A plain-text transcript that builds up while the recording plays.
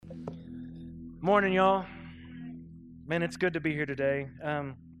Morning, y'all. Man, it's good to be here today.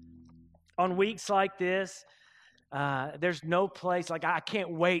 On weeks like this, there's no place, I can't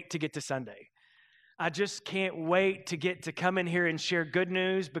wait to get to Sunday. I just can't wait to get to come in here and share good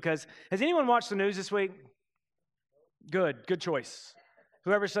news because, has anyone watched the news this week? Good choice.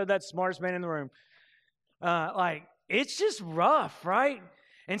 Whoever said that, smartest man in the room. It's just rough, right?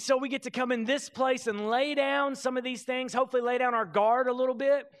 And so we get to come in this place and lay down some of these things, hopefully lay down our guard a little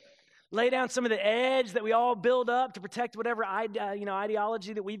bit. Lay down some of the edge that we all build up to protect whatever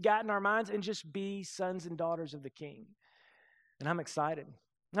ideology that we've got in our minds and just be sons and daughters of the King. And I'm excited.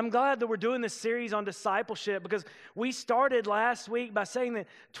 I'm glad that we're doing this series on discipleship because we started last week by saying that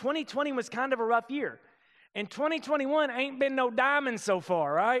 2020 was kind of a rough year. And 2021 ain't been no diamond so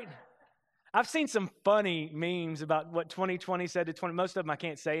far, right? I've seen some funny memes about what 2020 said to 20. Most of them I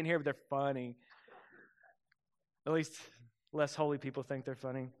can't say in here, but they're funny. At least less holy people think they're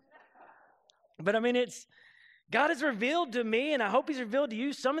funny. But God has revealed to me, and I hope He's revealed to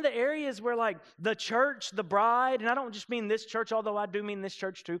you, some of the areas where the church, the bride, and I don't just mean this church, although I do mean this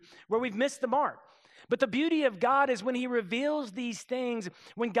church too, where we've missed the mark. But the beauty of God is when He reveals these things,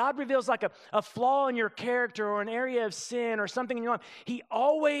 when God reveals a flaw in your character or an area of sin or something in your life, He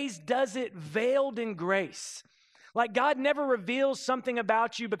always does it veiled in grace. God never reveals something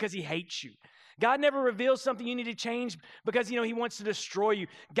about you because He hates you. God never reveals something you need to change because, He wants to destroy you.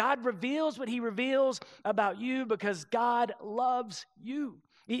 God reveals what He reveals about you because God loves you.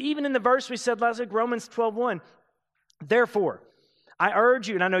 Even in the verse we said last week, Romans 12:1, therefore, I urge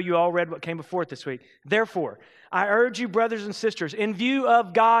you, and I know you all read what came before it this week. Therefore, I urge you, brothers and sisters, in view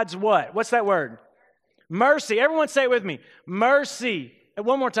of God's what? What's that word? Mercy. Everyone say it with me. Mercy. And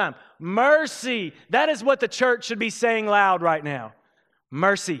one more time. Mercy. That is what the church should be saying loud right now.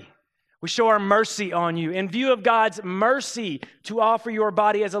 Mercy. We show our mercy on you. In view of God's mercy to offer your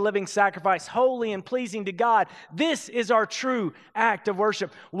body as a living sacrifice, holy and pleasing to God. This is our true act of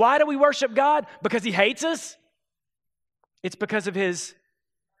worship. Why do we worship God? Because He hates us? It's because of His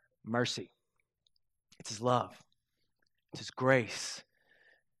mercy. It's His love. It's His grace.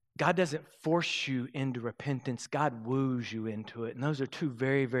 God doesn't force you into repentance. God woos you into it. And those are two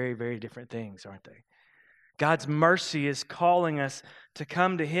very, very, very different things, aren't they? God's mercy is calling us to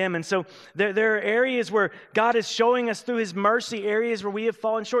come to Him. And so there are areas where God is showing us through His mercy, areas where we have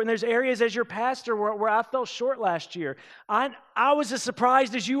fallen short. And there's areas as your pastor where I fell short last year. I was as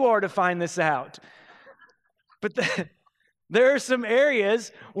surprised as you are to find this out. But there are some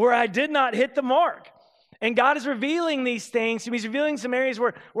areas where I did not hit the mark. And God is revealing these things. He's revealing some areas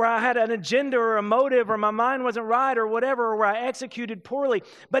where I had an agenda or a motive or my mind wasn't right or whatever, or where I executed poorly.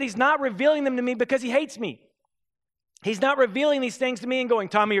 But He's not revealing them to me because He hates me. He's not revealing these things to me and going,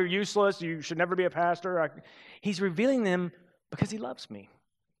 Tommy, you're useless. You should never be a pastor. He's revealing them because He loves me.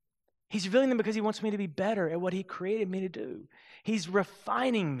 He's revealing them because He wants me to be better at what He created me to do. He's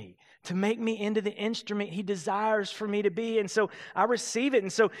refining me to make me into the instrument He desires for me to be. And so I receive it.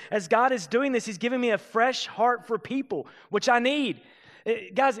 And so as God is doing this, He's giving me a fresh heart for people, which I need.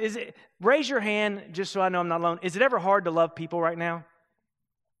 Guys, raise your hand just so I know I'm not alone. Is it ever hard to love people right now?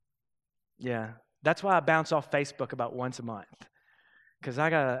 Yeah. That's why I bounce off Facebook about once a month. Because I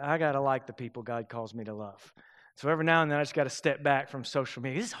gotta like the people God calls me to love. So every now and then I just got to step back from social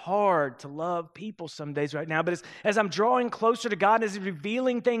media. It's hard to love people some days right now, but as I'm drawing closer to God, as He's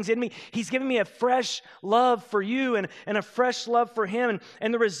revealing things in me, He's giving me a fresh love for you and a fresh love for Him.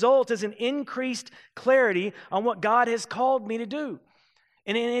 And the result is an increased clarity on what God has called me to do.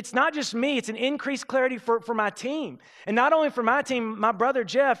 And it's not just me, it's an increased clarity for my team. And not only for my team, my brother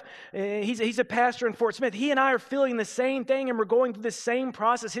Jeff, he's a pastor in Fort Smith. He and I are feeling the same thing and we're going through the same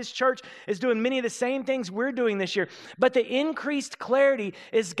process. His church is doing many of the same things we're doing this year. But the increased clarity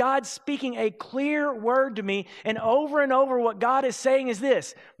is God speaking a clear word to me. And over what God is saying is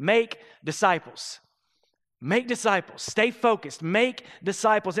this: make disciples. Make disciples. Stay focused. Make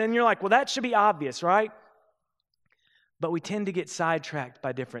disciples. And you're like, well, that should be obvious, right? But we tend to get sidetracked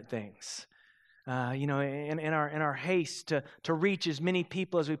by different things. In our haste to reach as many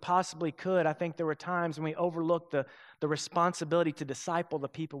people as we possibly could, I think there were times when we overlooked the responsibility to disciple the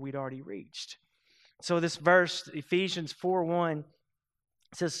people we'd already reached. So this verse, Ephesians 4:1,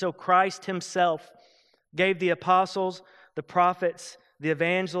 says, so Christ Himself gave the apostles, the prophets, the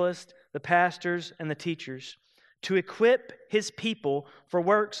evangelists, the pastors, and the teachers to equip His people for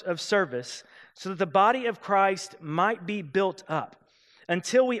works of service, so that the body of Christ might be built up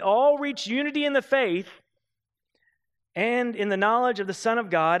until we all reach unity in the faith and in the knowledge of the Son of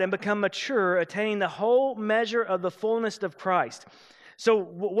God and become mature, attaining the whole measure of the fullness of Christ. So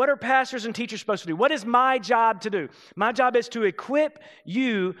what are pastors and teachers supposed to do? What is my job to do? My job is to equip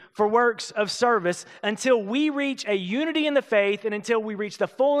you for works of service until we reach a unity in the faith and until we reach the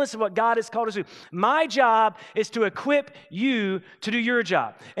fullness of what God has called us to do. My job is to equip you to do your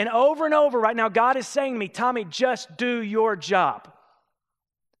job. And over right now, God is saying to me, Tommy, just do your job.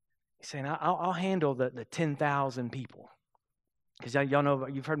 He's saying, I'll handle the 10,000 people. Because y'all know,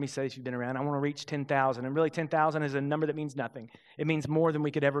 you've heard me say this, you've been around, I want to reach 10,000. And really 10,000 is a number that means nothing. It means more than we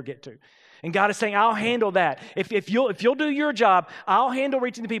could ever get to. And God is saying, I'll handle that. If you'll do your job, I'll handle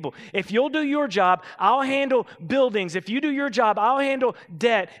reaching the people. If you'll do your job, I'll handle buildings. If you do your job, I'll handle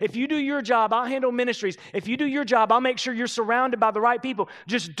debt. If you do your job, I'll handle ministries. If you do your job, I'll make sure you're surrounded by the right people.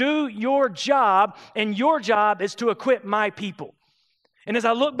 Just do your job, and your job is to equip my people. And as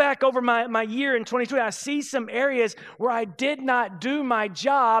I look back over my year in 2020, I see some areas where I did not do my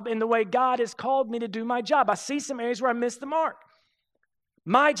job in the way God has called me to do my job. I see some areas where I missed the mark.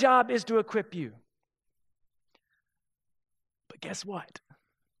 My job is to equip you. But guess what?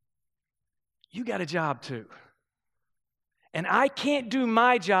 You got a job too. And I can't do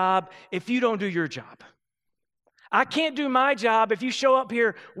my job if you don't do your job. I can't do my job if you show up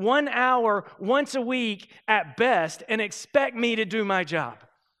here 1 hour once a week at best and expect me to do my job.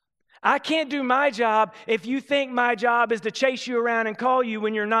 I can't do my job if you think my job is to chase you around and call you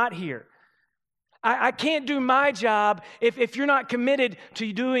when you're not here. I can't do my job if you're not committed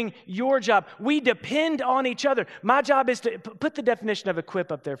to doing your job. We depend on each other. My job is to, put the definition of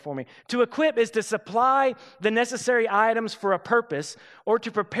equip up there for me. To equip is to supply the necessary items for a purpose or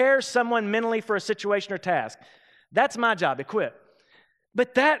to prepare someone mentally for a situation or task. That's my job, equip.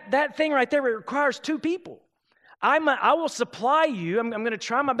 But that thing right there, it requires two people. I will supply you. I'm going to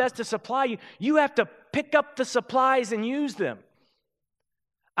try my best to supply you. You have to pick up the supplies and use them.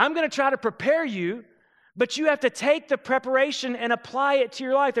 I'm going to try to prepare you, but you have to take the preparation and apply it to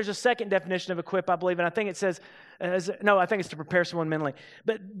your life. There's a second definition of equip, I believe, and I think it says, I think it's to prepare someone mentally.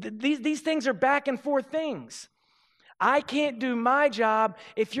 But these things are back and forth things. I can't do my job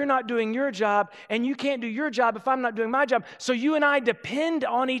if you're not doing your job, and you can't do your job if I'm not doing my job. So you and I depend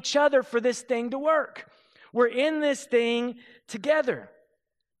on each other for this thing to work. We're in this thing together.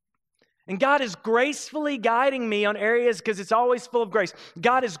 And God is gracefully guiding me on areas, because it's always full of grace.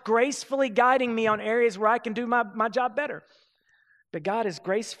 God is gracefully guiding me on areas where I can do my job better. But God is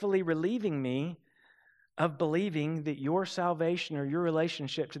gracefully relieving me of believing that your salvation or your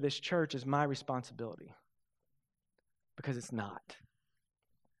relationship to this church is my responsibility. Because it's not.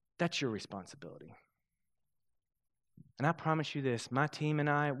 That's your responsibility. And I promise you this, my team and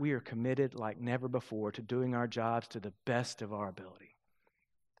I, we are committed like never before to doing our jobs to the best of our ability.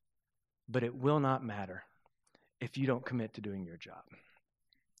 But it will not matter if you don't commit to doing your job.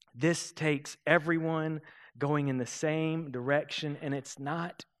 This takes everyone going in the same direction, and it's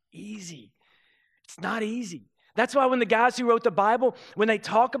not easy. It's not easy. That's why when the guys who wrote the Bible, when they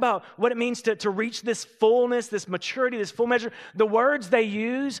talk about what it means to reach this fullness, this maturity, this full measure, the words they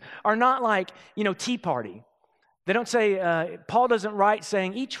use are not like, tea party. They don't say, Paul doesn't write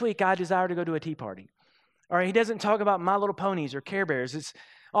saying, each week I desire to go to a tea party. Or he doesn't talk about My Little Ponies or Care Bears.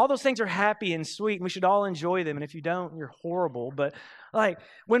 All those things are happy and sweet, and we should all enjoy them. And if you don't, you're horrible. But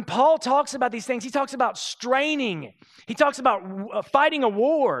when Paul talks about these things, he talks about straining. He talks about fighting a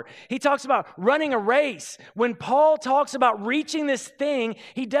war. He talks about running a race. When Paul talks about reaching this thing,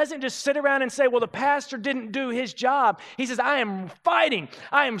 he doesn't just sit around and say, well, the pastor didn't do his job. He says, I am fighting.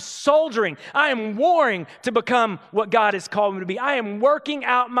 I am soldiering. I am warring to become what God has called me to be. I am working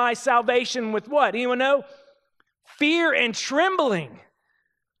out my salvation with what? Anyone know? Fear and trembling.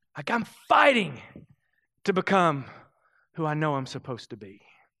 I'm fighting to become who I know I'm supposed to be.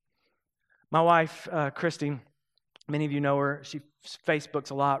 My wife, Christy, many of you know her. She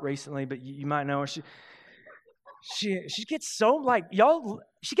Facebooks a lot recently, but you might know her. She gets so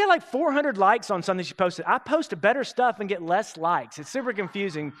she got 400 likes on something she posted. I post better stuff and get less likes. It's super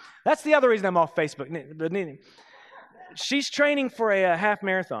confusing. That's the other reason I'm off Facebook. She's training for a half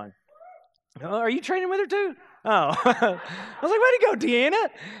marathon. Oh, are you training with her too? Oh, I was like, way to go, Deanna.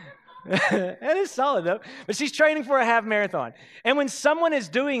 That is solid, though. But she's training for a half marathon. And when someone is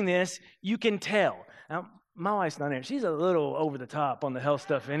doing this, you can tell. Now, my wife's not in. She's a little over the top on the health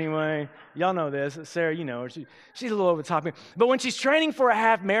stuff anyway. Y'all know this. Sarah, you know her. She's a little over the top. But when she's training for a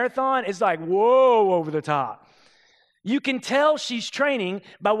half marathon, it's like, whoa, over the top. You can tell she's training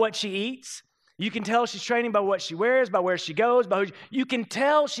by what she eats. You can tell she's training by what she wears, by where she goes, you can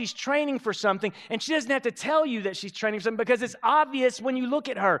tell she's training for something, and she doesn't have to tell you that she's training for something because it's obvious when you look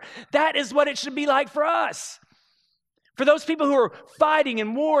at her. That is what it should be like for us. For those people who are fighting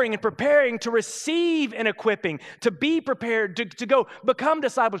and warring and preparing to receive an equipping, to be prepared, to go become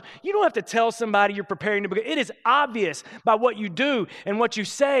disciples, you don't have to tell somebody you're preparing to become. It is obvious by what you do and what you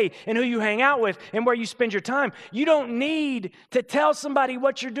say and who you hang out with and where you spend your time. You don't need to tell somebody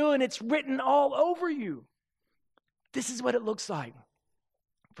what you're doing. It's written all over you. This is what it looks like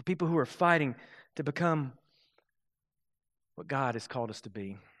for people who are fighting to become what God has called us to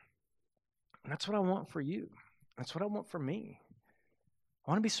be. And that's what I want for you. That's what I want for me. I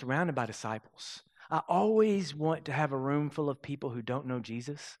want to be surrounded by disciples. I always want to have a room full of people who don't know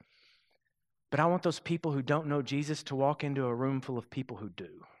Jesus, but I want those people who don't know Jesus to walk into a room full of people who do.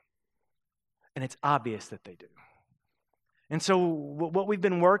 And it's obvious that they do. And so what we've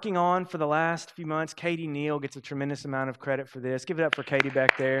been working on for the last few months, Katie Neal gets a tremendous amount of credit for this. Give it up for Katie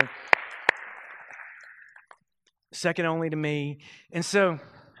back there. Second only to me. And so,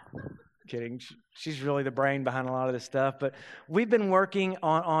 kidding, she's really the brain behind a lot of this stuff. But we've been working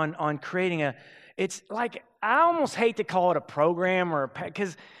on creating it's like, I almost hate to call it a program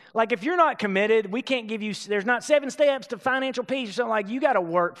because like if you're not committed, we can't give you, there's not 7 steps to financial peace or something like, you got to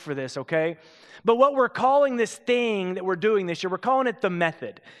work for this, okay? But what we're calling this thing that we're doing this year, we're calling it the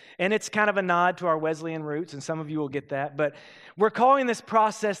method. And it's kind of a nod to our Wesleyan roots, and some of you will get that. But we're calling this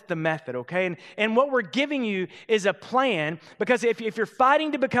process the method, okay? And what we're giving you is a plan, because if you're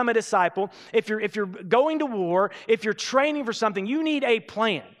fighting to become a disciple, if you're going to war, if you're training for something, you need a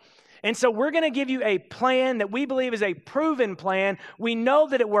plan. And so we're going to give you a plan that we believe is a proven plan. We know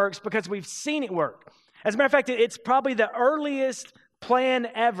that it works because we've seen it work. As a matter of fact, it's probably the earliest plan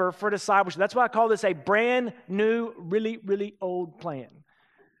ever for discipleship. That's why I call this a brand new, really, really old plan.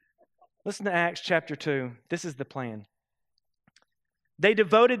 Listen to Acts chapter 2. This is the plan. They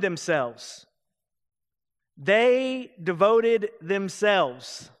devoted themselves. They devoted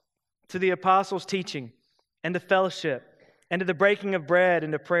themselves to the apostles' teaching and to fellowship and to the breaking of bread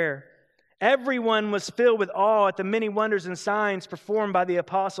and to prayer. Everyone was filled with awe at the many wonders and signs performed by the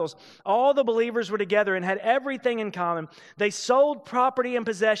apostles. All the believers were together and had everything in common. They sold property and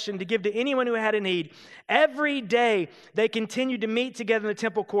possession to give to anyone who had a need. Every day they continued to meet together in the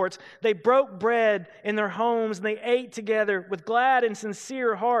temple courts. They broke bread in their homes and they ate together with glad and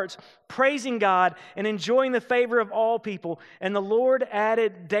sincere hearts, praising God and enjoying the favor of all people. And the Lord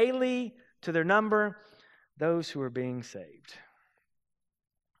added daily to their number those who were being saved.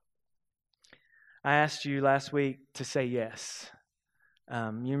 I asked you last week to say yes.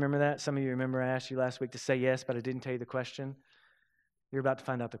 You remember that? Some of you remember I asked you last week to say yes, but I didn't tell you the question. You're about to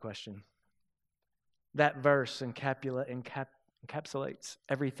find out the question. That verse encapsulates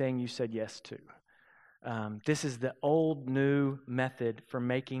everything you said yes to. This is the old, new method for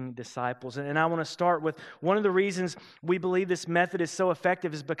making disciples. And I want to start with one of the reasons we believe this method is so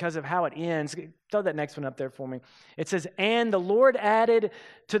effective is because of how it ends. Throw that next one up there for me. It says, and the Lord added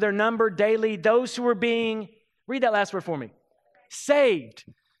to their number daily those who were being, read that last word for me, saved.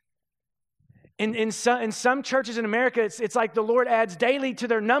 In some churches in America, it's like the Lord adds daily to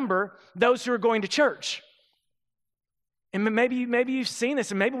their number those who are going to church. And maybe you've seen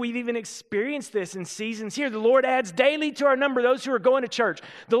this, and maybe we've even experienced this in seasons here. The Lord adds daily to our number those who are going to church.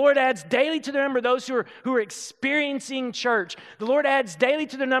 The Lord adds daily to their number those who are experiencing church. The Lord adds daily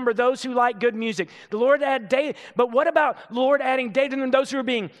to their number those who like good music. The Lord adds daily. But what about the Lord adding daily to them those who are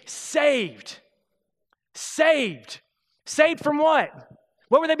being saved? Saved. Saved from what?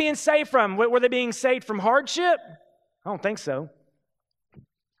 What were they being saved from? Were they being saved from hardship? I don't think so.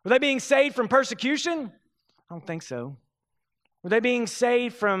 Were they being saved from persecution? I don't think so. Were they being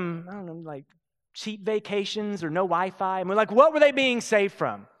saved from, I don't know, like cheap vacations or no Wi-Fi? And we're like, what were they being saved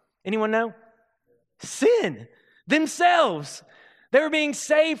from? Anyone know? Sin. Themselves. They were being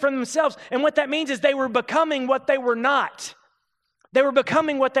saved from themselves. And what that means is they were becoming what they were not. They were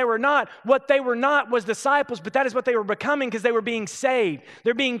becoming what they were not. What they were not was disciples, but that is what they were becoming because they were being saved.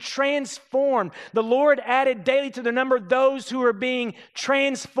 They're being transformed. The Lord added daily to the number those who are being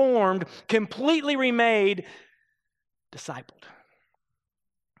transformed, completely remade, discipled.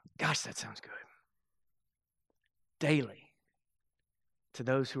 Gosh, that sounds good. Daily to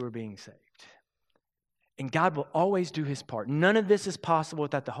those who are being saved. And God will always do his part. None of this is possible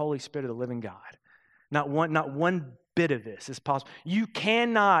without the Holy Spirit of the living God. Not one bit of this is possible. You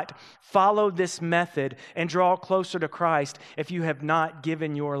cannot follow this method and draw closer to Christ if you have not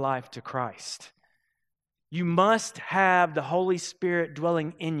given your life to Christ. You must have the Holy Spirit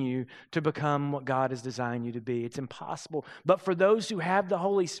dwelling in you to become what God has designed you to be. It's impossible. But for those who have the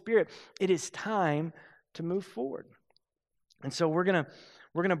Holy Spirit, it is time to move forward. And so we're gonna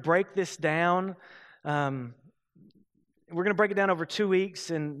break this down. And we're going to break it down over 2 weeks,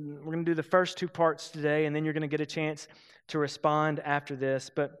 and we're going to do the first 2 parts today, and then you're going to get a chance to respond after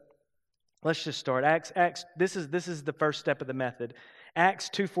this. But let's just start. Acts. This is the first step of the method. Acts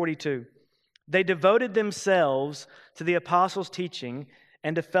 2:42. They devoted themselves to the apostles' teaching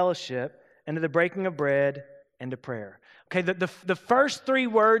and to fellowship and to the breaking of bread and to prayer. Okay, the first 3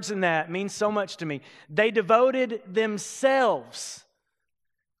 words in that mean so much to me. They devoted themselves.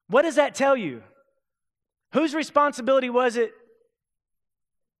 What does that tell you? Whose responsibility was it?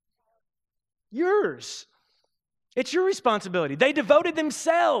 Yours. It's your responsibility. They devoted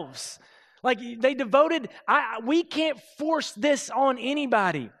themselves. Like they devoted, we can't force this on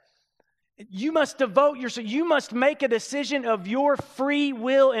anybody. You must devote yourself. You must make a decision of your free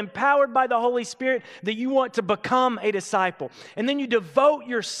will, empowered by the Holy Spirit, that you want to become a disciple. And then you devote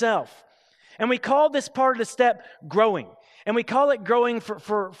yourself. And we call this part of the step growing. And we call it growing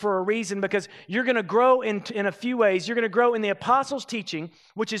for a reason, because you're going to grow in a few ways. You're going to grow in the apostles' teaching,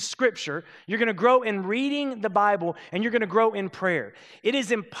 which is Scripture. You're going to grow in reading the Bible, and you're going to grow in prayer. It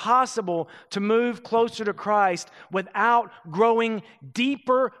is impossible to move closer to Christ without growing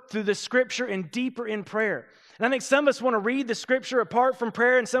deeper through the Scripture and deeper in prayer. And I think some of us want to read the Scripture apart from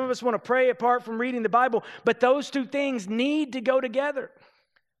prayer, and some of us want to pray apart from reading the Bible, but those 2 things need to go together.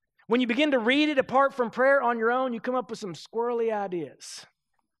 When you begin to read it apart from prayer on your own, you come up with some squirrely ideas.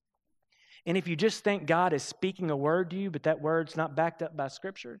 And if you just think God is speaking a word to you, but that word's not backed up by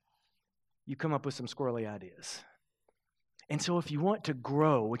Scripture, you come up with some squirrely ideas. And so if you want to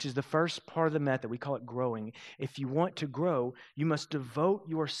grow, which is the first part of the method, we call it growing. If you want to grow, you must devote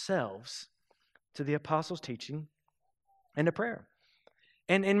yourselves to the apostles' teaching and to prayer.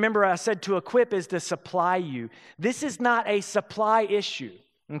 And remember, I said to equip is to supply you. This is not a supply issue.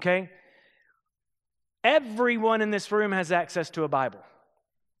 Okay? Everyone in this room has access to a Bible.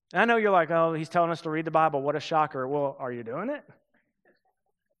 I know you're like, oh, he's telling us to read the Bible. What a shocker. Well, are you doing it?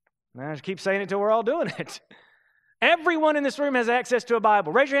 I just keep saying it till we're all doing it. Everyone in this room has access to a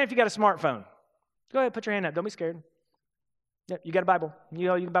Bible. Raise your hand if you got a smartphone. Go ahead, put your hand up. Don't be scared. Yep, you got a Bible.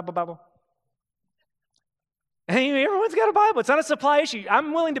 You Bible. Hey, everyone's got a Bible. It's not a supply issue.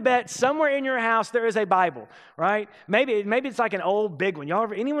 I'm willing to bet somewhere in your house there is a Bible, right? Maybe it's like an old big one.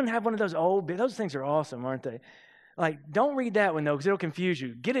 Anyone have one of those old big? Those things are awesome, aren't they? Like, don't read that one though, because it'll confuse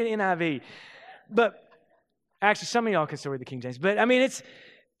you. Get an NIV. But actually, some of y'all can still read the King James. But I mean, it's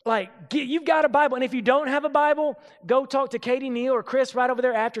like you've got a Bible, and if you don't have a Bible, go talk to Katie, Neal, or Chris right over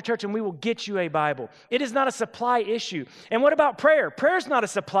there after church, and we will get you a Bible. It is not a supply issue. And what about prayer? Prayer is not a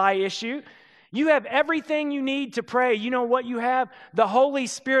supply issue. You have everything you need to pray. You know what you have? The Holy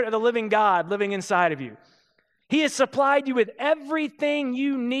Spirit of the living God living inside of you. He has supplied you with everything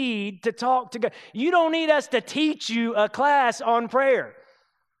you need to talk to God. You don't need us to teach you a class on prayer.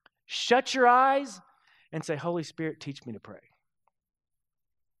 Shut your eyes and say, Holy Spirit, teach me to pray.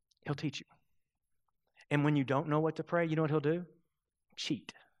 He'll teach you. And when you don't know what to pray, you know what he'll do?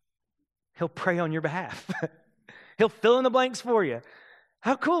 Cheat. He'll pray on your behalf. He'll fill in the blanks for you.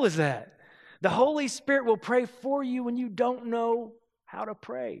 How cool is that? The Holy Spirit will pray for you when you don't know how to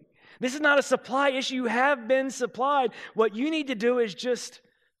pray. This is not a supply issue. You have been supplied. What you need to do is just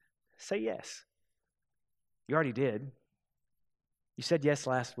say yes. You already did. You said yes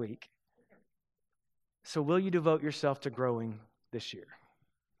last week. So will you devote yourself to growing this year?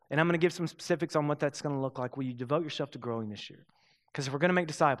 And I'm going to give some specifics on what that's going to look like. Will you devote yourself to growing this year? Because if we're going to make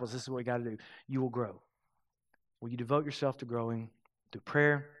disciples, this is what we got to do. You will grow. Will you devote yourself to growing through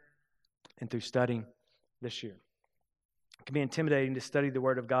prayer and through studying this year? It can be intimidating to study the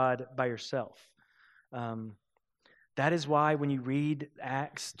Word of God by yourself. That is why when you read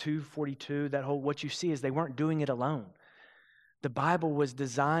Acts 2:42, what you see is they weren't doing it alone. The Bible was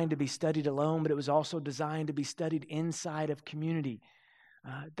designed to be studied alone, but it was also designed to be studied inside of community.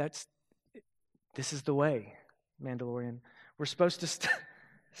 This is the way, Mandalorian. We're supposed to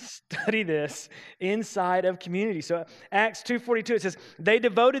study this inside of community. So Acts 2:42, it says, they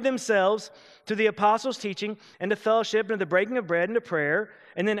devoted themselves to the apostles' teaching and to fellowship and to the breaking of bread and to prayer.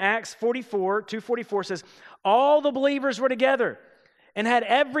 And then Acts 2:44 says, all the believers were together and had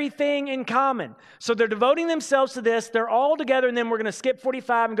everything in common. So they're devoting themselves to this. They're all together. And then we're going to skip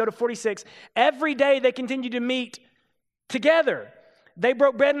 45 and go to 46. Every day they continued to meet together. They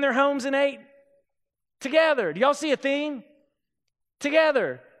broke bread in their homes and ate together. Do y'all see a theme?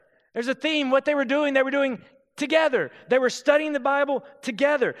 Together. There's a theme. What they were doing together. They were studying the Bible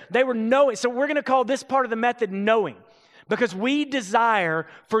together. They were knowing. So we're going to call this part of the method knowing, because we desire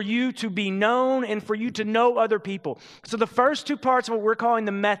for you to be known and for you to know other people. So the first two parts of what we're calling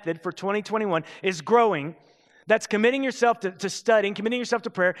the method for 2021 is growing. That's committing yourself to studying, committing yourself to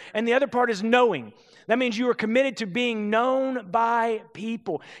prayer. And the other part is knowing. That means you are committed to being known by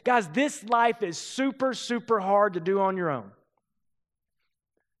people. Guys, this life is super, super hard to do on your own.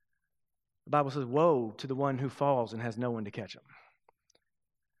 The Bible says, woe to the one who falls and has no one to catch him.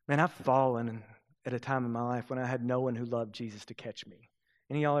 Man, I've fallen at a time in my life when I had no one who loved Jesus to catch me.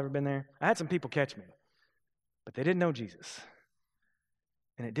 Any of y'all ever been there? I had some people catch me, but they didn't know Jesus.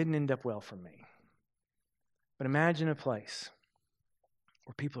 And it didn't end up well for me. But imagine a place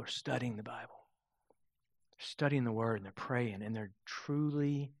where people are studying the Bible. They're studying the Word and they're praying and they're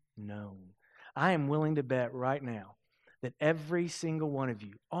truly known. I am willing to bet right now that every single one of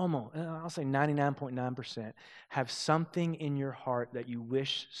you, almost, I'll say 99.9%, have something in your heart that you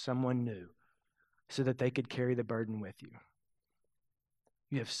wish someone knew so that they could carry the burden with you.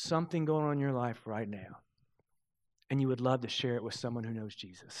 You have something going on in your life right now, and you would love to share it with someone who knows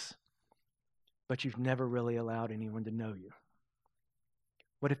Jesus, but you've never really allowed anyone to know you.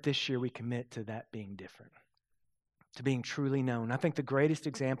 What if this year we commit to that being different? To being truly known. I think the greatest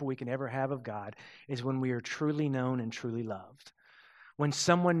example we can ever have of God is when we are truly known and truly loved. When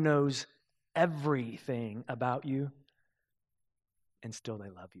someone knows everything about you and still they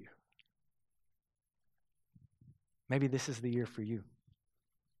love you. Maybe this is the year for you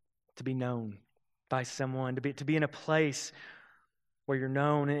to be known by someone, to be in a place where you're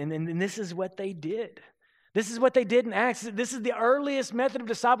known. And this is what they did. This is what they did in Acts. This is the earliest method of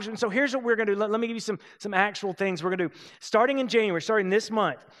discipleship. And so here's what we're going to do. Let me give you some actual things we're going to do. Starting in January, starting this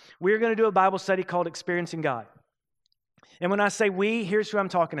month, we're going to do a Bible study called Experiencing God. And when I say we, here's who I'm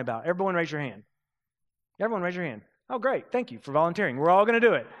talking about. Everyone raise your hand. Everyone raise your hand. Oh, great. Thank you for volunteering. We're all going to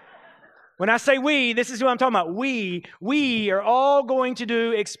do it. When I say we, this is who I'm talking about. We are all going to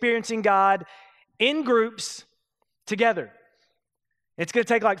do Experiencing God in groups together. It's going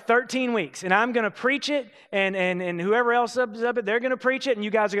to take like 13 weeks, and I'm going to preach it, and whoever else is up it, they're going to preach it, and you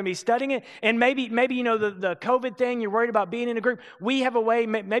guys are going to be studying it. And maybe you know the COVID thing, you're worried about being in a group. We have a way,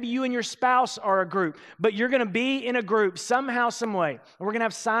 maybe you and your spouse are a group, but you're going to be in a group somehow, some way. And we're going to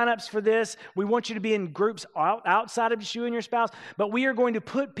have sign-ups for this. We want you to be in groups outside of just you and your spouse, but we are going to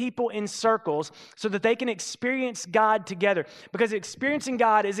put people in circles so that they can experience God together, because experiencing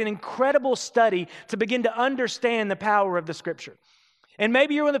God is an incredible study to begin to understand the power of the Scripture. And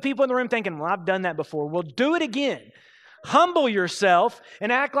maybe you're one of the people in the room thinking, well, I've done that before. Well, do it again. Humble yourself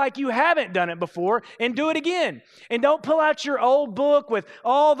and act like you haven't done it before and do it again. And don't pull out your old book with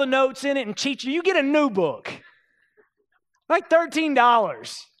all the notes in it and cheat you. You get a new book. Like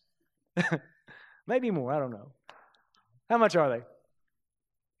 $13. Maybe more, I don't know. How much are they?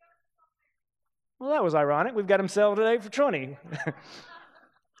 Well, that was ironic. We've got them sold today for 20.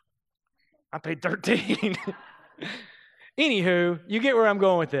 I paid 13. Anywho, you get where I'm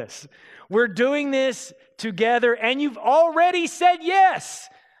going with this. We're doing this together, and you've already said yes.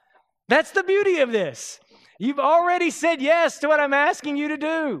 That's the beauty of this. You've already said yes to what I'm asking you to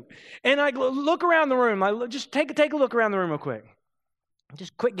do. And like, look around the room. Just take a look around the room real quick.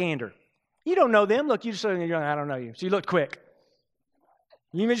 Just quick gander. You don't know them. Look, you just said, I don't know you. So you looked quick.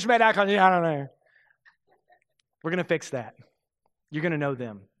 You just made eye contact. I don't know. We're going to fix that. You're going to know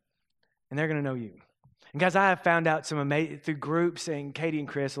them, and they're going to know you. And guys, I have found out some amazing, through groups, and Katie and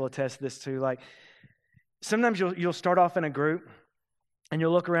Chris will attest to this too. Like, sometimes you'll start off in a group, and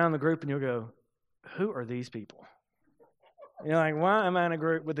you'll look around the group, and you'll go, who are these people? You're like, why am I in a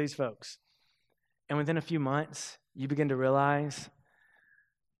group with these folks? And within a few months, you begin to realize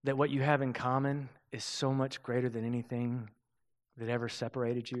that what you have in common is so much greater than anything that ever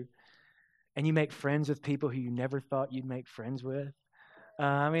separated you. And you make friends with people who you never thought you'd make friends with.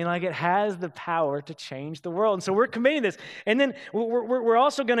 It has the power to change the world. And so we're committing this. And then we're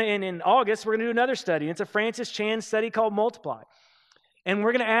also going to, in August, we're going to do another study. It's a Francis Chan study called Multiply. And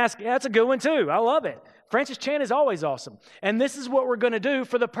we're going to ask, that's a good one too. I love it. Francis Chan is always awesome. And this is what we're going to do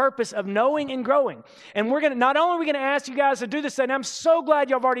for the purpose of knowing and growing. And not only are we going to ask you guys to do this, and I'm so glad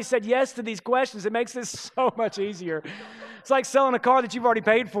y'all have already said yes to these questions. It makes this so much easier. It's like selling a car that you've already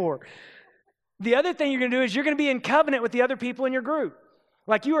paid for. The other thing you're going to do is you're going to be in covenant with the other people in your group.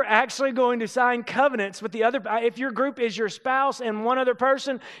 Like, you are actually going to sign covenants with the other. If your group is your spouse and one other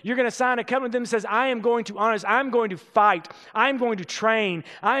person, you're going to sign a covenant with them that says, I am going to honor this. I'm going to fight. I'm going to train.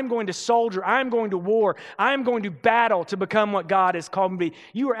 I'm going to soldier. I'm going to war. I'm going to battle to become what God has called me to be.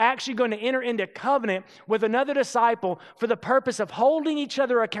 You are actually going to enter into covenant with another disciple for the purpose of holding each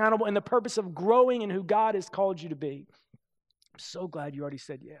other accountable and the purpose of growing in who God has called you to be. I'm so glad you already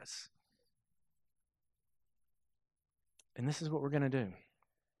said yes. And this is what we're going to do.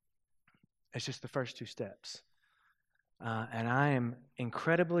 It's just the first two steps. And I am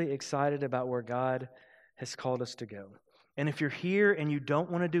incredibly excited about where God has called us to go. And if you're here and you don't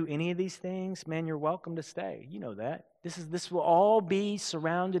want to do any of these things, man, you're welcome to stay. You know that. This will all be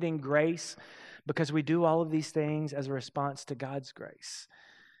surrounded in grace because we do all of these things as a response to God's grace.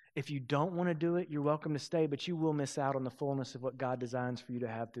 If you don't want to do it, you're welcome to stay, but you will miss out on the fullness of what God designs for you to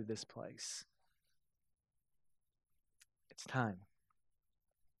have through this place. It's time.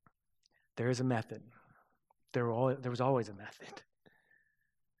 There is a method. There was always a method.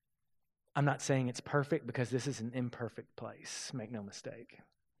 I'm not saying it's perfect because this is an imperfect place, make no mistake.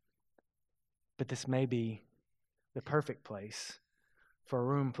 But this may be the perfect place for a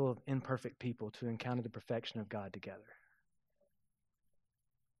room full of imperfect people to encounter the perfection of God together.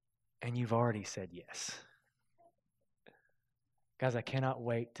 And you've already said yes. Guys, I cannot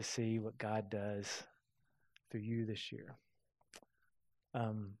wait to see what God does through you this year.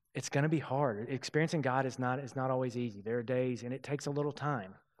 It's going to be hard. Experiencing God is not always easy. There are days, and it takes a little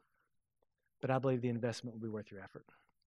time. But I believe the investment will be worth your effort.